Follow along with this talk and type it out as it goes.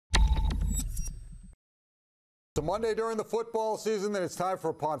It's a Monday during the football season, then it's time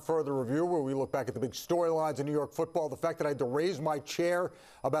for Upon Further Review, where we look back at the big storylines in New York football. The fact that I had to raise my chair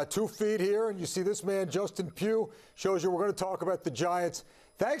about 2 feet here, and you see this man, Justin Pugh, shows you we're going to talk about the Giants.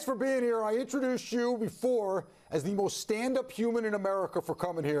 Thanks for being here. I introduced you before as the most stand-up human in America for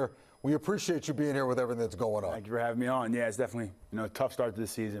coming here. We appreciate you being here with everything that's going on. Thank you for having me on. Yeah, it's definitely a tough start to the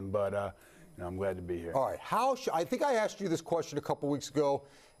season, but I'm glad to be here. All right. I think I asked you this question a couple weeks ago,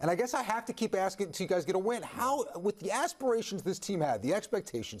 and I guess I have to keep asking until you guys get a win. How, with the aspirations this team had, the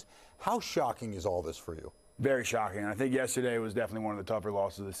expectations, how shocking is all this for you? Very shocking. I think yesterday was definitely one of the tougher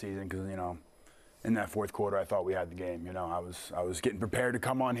losses of the season because, in that fourth quarter, I thought we had the game. I was getting prepared to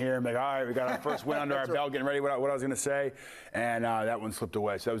come on here and be like, all right, we got our first win under our belt, getting ready what I was going to say, and that one slipped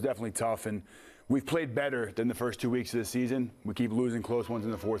away. So that was definitely tough, and we've played better than the first 2 weeks of the season. We keep losing close ones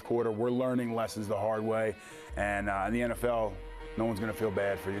in the fourth quarter. We're learning lessons the hard way, and in the NFL, no one's going to feel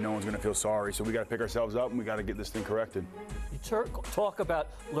bad for you. No one's going to feel sorry. So we got to pick ourselves up, and we got to get this thing corrected. You talk about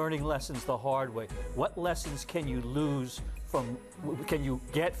learning lessons the hard way. What lessons can you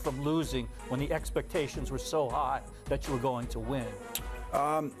get from losing when the expectations were so high that you were going to win?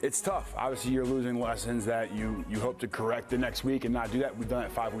 It's tough. Obviously, you're losing lessons that you hope to correct the next week and not do that. We've done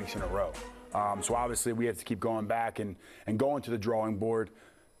it 5 weeks in a row. So obviously, we have to keep going back and going to the drawing board.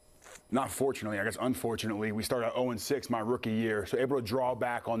 Not fortunately, I guess unfortunately, we started at 0-6 my rookie year, so able to draw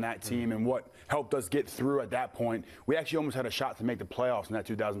back on that team, and what helped us get through at that point, we actually almost had a shot to make the playoffs in that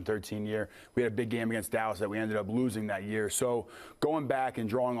 2013 year. We had a big game against Dallas that we ended up losing that year. So going back and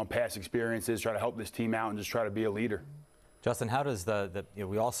drawing on past experiences, try to help this team out and just try to be a leader. Justin, how does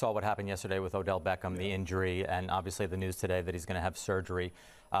we all saw what happened yesterday with Odell Beckham, the injury, and obviously the news today that he's going to have surgery.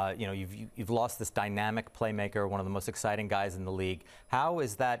 You've lost this dynamic playmaker, one of the most exciting guys in the league. How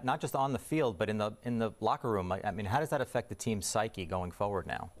is that, not just on the field, but in the locker room? I mean, how does that affect the team's psyche going forward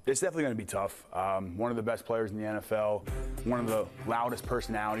now? It's definitely going to be tough. One of the best players in the NFL, one of the loudest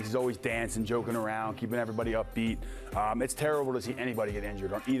personalities. He's always dancing, joking around, keeping everybody upbeat. It's terrible to see anybody get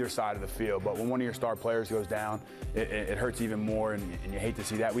injured on either side of the field, but when one of your star players goes down, it hurts even more, and you hate to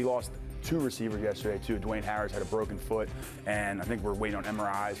see that. We lost 2 receivers yesterday, too. Dwayne Harris had a broken foot, and I think we're waiting on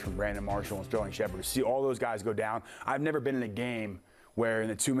MRIs from Brandon Marshall and Sterling Shepard. To see all those guys go down, I've never been in a game where in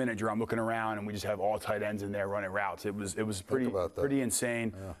the 2-minute drill I'm looking around and we just have all tight ends in there running routes. It was pretty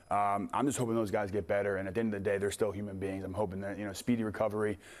insane. Yeah. I'm just hoping those guys get better, and at the end of the day, they're still human beings. I'm hoping that speedy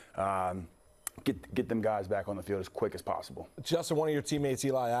recovery. Get them guys back on the field as quick as possible. Justin, one of your teammates,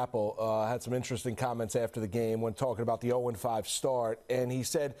 Eli Apple, had some interesting comments after the game when talking about the 0-5 start, and he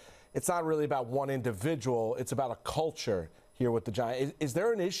said it's not really about one individual, it's about a culture here with the Giants. Is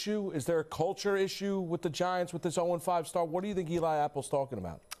there an issue? Is there a culture issue with the Giants with this 0-5 start? What do you think Eli Apple's talking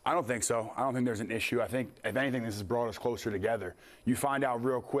about? I don't think so. I don't think there's an issue. I think, if anything, this has brought us closer together. You find out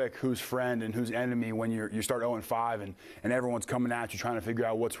real quick who's friend and who's enemy when you start 0-5 and everyone's coming at you trying to figure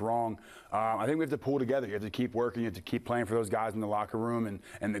out what's wrong. I think we have to pull together. You have to keep working. You have to keep playing for those guys in the locker room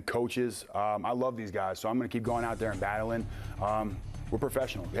and the coaches. I love these guys, so I'm going to keep going out there and battling. We're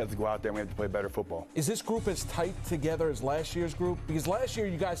professional. We have to go out there and we have to play better football. Is this group as tight together as last year's group? Because last year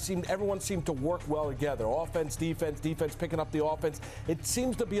everyone seemed to work well together. Offense, defense picking up the offense. It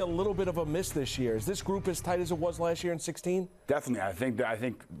seems to be a little bit of a miss this year. Is this group as tight as it was last year in 16? Definitely. I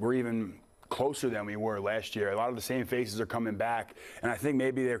think we're even closer than we were last year. A lot of the same faces are coming back, and I think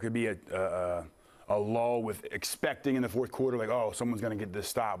maybe there could be a lull with expecting in the fourth quarter, like, oh, someone's going to get this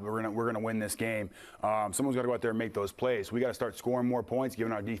stop. We're going to win this game. Someone's got to go out there and make those plays. We got to start scoring more points,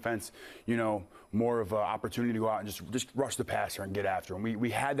 giving our defense, more of an opportunity to go out and just rush the passer and get after him. We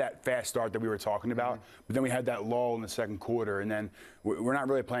had that fast start that we were talking about, but then we had that lull in the second quarter, and then we're not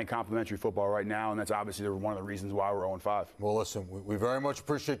really playing complimentary football right now, and that's obviously one of the reasons why we're 0-5. Well, listen, we very much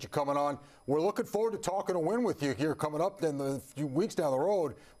appreciate you coming on. We're looking forward to talking a win with you here coming up in a few weeks down the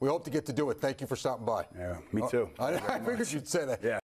road. We hope to get to do it. Thank you for stopping by. Yeah, me too. I figured you'd say that. Yeah.